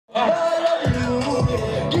Hello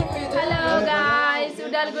guys,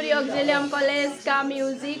 उडलगुरी ऑक्सिलियम college का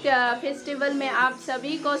music festival में आप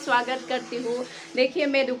सभी को स्वागत करती हूँ। देखिए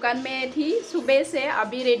मैं दुकान में थी सुबह से,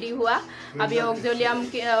 अभी रेडी हुआ। अभी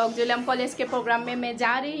ऑक्सिलियम कॉलेज के प्रोग्राम में मैं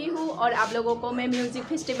जा रही हूँ और आप लोगों को मैं म्यूज़िक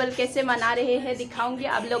फेस्टिवल कैसे मना रहे हैं दिखाऊंगी।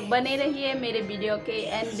 आप लोग बने रहिए मेरे वीडियो के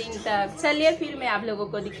एंडिंग तक। चलिए फिर मैं आप लोगों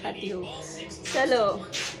को दिखाती हूँ। चलो,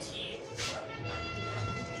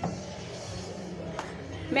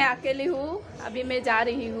 मैं अकेली हूँ, अभी मैं जा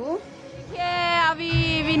रही हूँ। देखिए अभी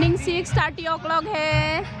इवनिंग 6:30 o'clock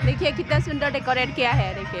है। देखिए कितना सुंदर डेकोरेट किया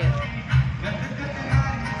है। देखिए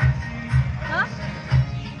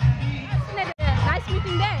नाइस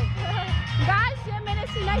मीटिंग डे गाइस। ये मेरे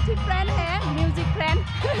सिलाई फ्रेंड है, म्यूजिक फ्रेंड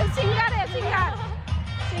सिंगर है,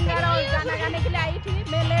 सिंगर और गाना गाने के लिए आई थी।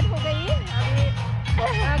 मैं लेट हो गई, अभी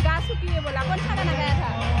गा चुकी है। बोला कौन सा गाना गाया था?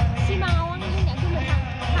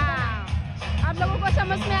 हाँ, आप लोगों को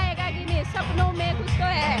समझ में आएगा कि नहीं? सपनों में कुछ तो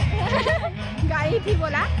है गाई थी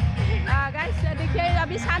बोला। गाइस देखिए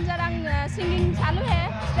अभी शानजरंग सिंगिंग चालू है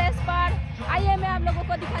स्टेज पर। आइए मैं आप लोगों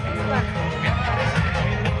को दिखाती हूँ।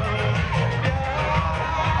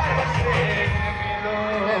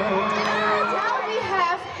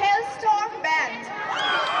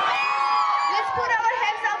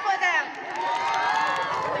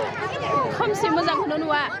 Kamsi moजां खौनो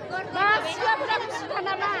नुवा। सिख्लाफोरा खुसिथार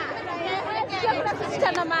नामा? सिख्लाफोरा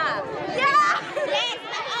खुसिथार नामा?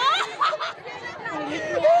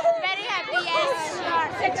 Very happy, yes.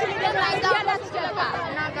 Actually they like क्या डांस किया था?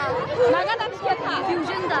 नागा डांस किया था?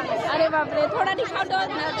 Fusion dance. अरे बाप रे, थोड़ा दिखाओ तो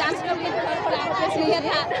डांस करके थोड़ा कैसे किया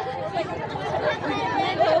था?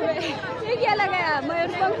 ये क्या लगाया?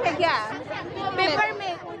 मयूरपंख है क्या? पेपर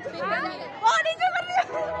में। बॉडी जो कर रही है।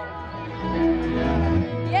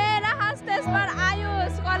 ये रहा स्टेज पर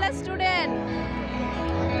आयुष, कॉलेज स्टूडेंट।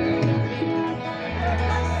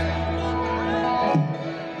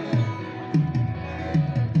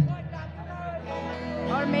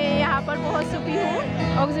 और मैं यहाँ पर पहुँच चुकी हूँ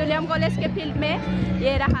ऑक्सिलियम कॉलेज के फील्ड में।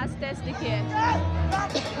 ये रहा स्टेज, देखिए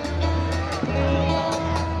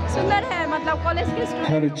सुंदर है, मतलब कॉलेज के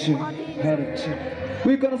student.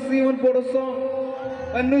 We're gonna sing one for the song,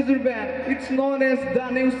 a new band. It's known as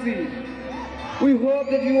Danusi. We hope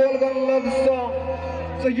that you all gonna love the song.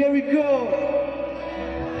 So here we go.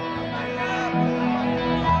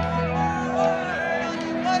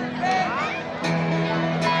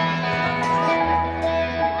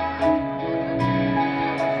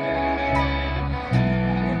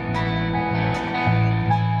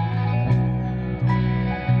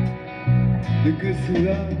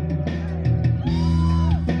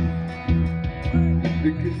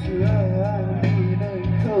 Because I need a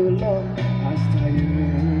color, I stay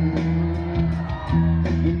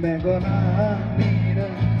back on. I need a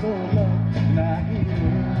color, not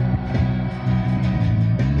here.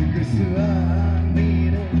 Because I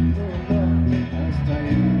need a color, I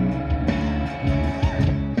stay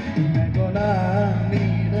back on. I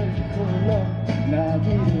need a color, not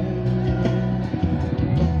here.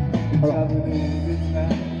 I believe it's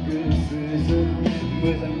not good decision,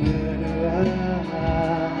 but I'm gonna.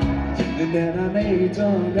 Then I need to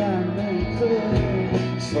run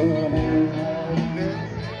so now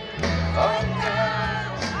oh God,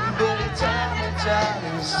 but it's time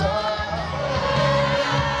to so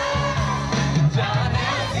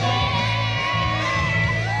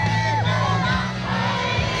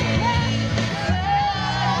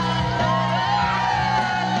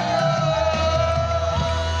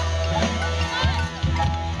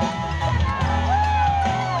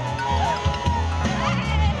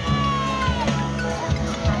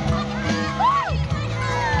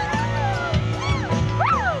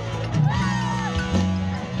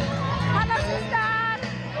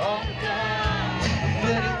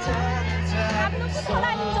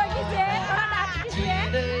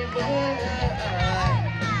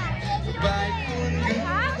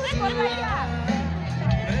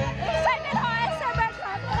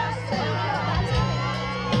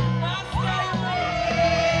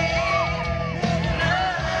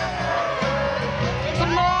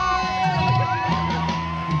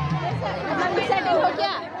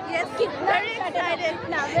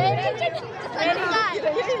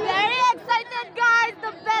very excited guys,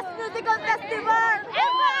 the best musical festival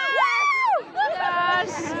ever.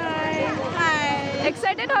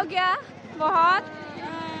 Excited हो गया बहुत।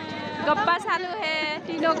 गप्पा चालू है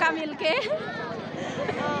तीनों का मिलके।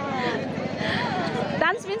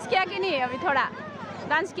 Dance wins किया कि नहीं? अभी थोड़ा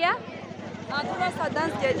डांस किया, थोड़ा सा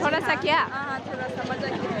डांस किया, थोड़ा सा किया, थोड़ा सा मजा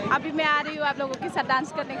किया। अभी मैं आ रही हूँ आप लोगों के साथ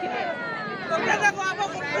डांस करने के लिए।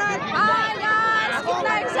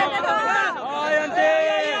 कितना एक्साइटेड हो?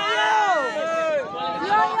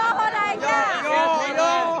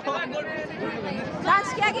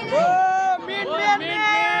 कि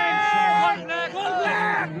नहीं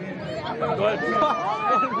Gold.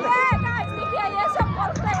 गाइस देखिए ये सब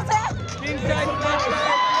गोल्ड फ्लेक्स है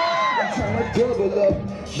Double up,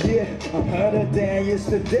 yeah, I'm harder than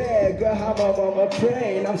yesterday. Girl, how I'm on my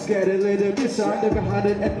train. I'm scared a little bit, so I never had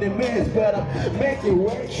an enemies. But I'm making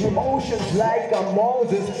way emotions like I'm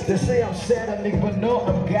Moses. They say I'm sad, but no,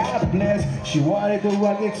 I'm God blessed. She wanted to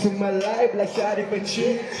walk into my life like Shawty for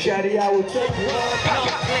cheap. Shawty, I will take one. No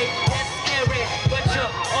play, that's scary, but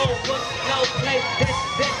you're over. No play, that's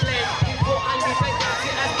deadly. People on the way down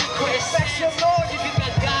to ask the question. If you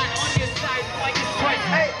got God on your side, why you strike?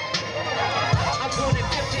 Hey. I'm running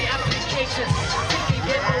 50 applications, thinking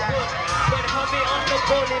get no work. But homie on the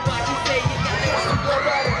bowling bar, he say you got it.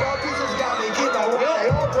 Nobody but pieces got me get my way. I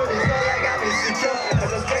open it, so I got me secure. I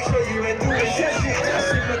just make sure you ain't doing shit. I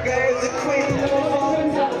see my girl is a queen.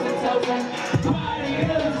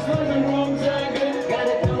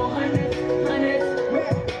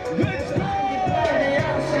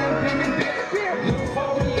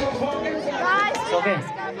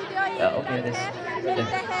 Okay.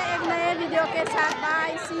 मिलते हैं एक नए video के साथ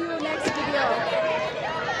bye C you next video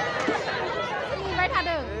बैठा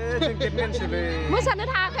दो मोसानो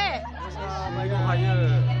थाङाखै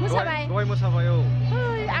मोसाबाय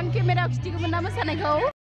आं केमेरायाव खिथिगौमोन ना मोसानायखौ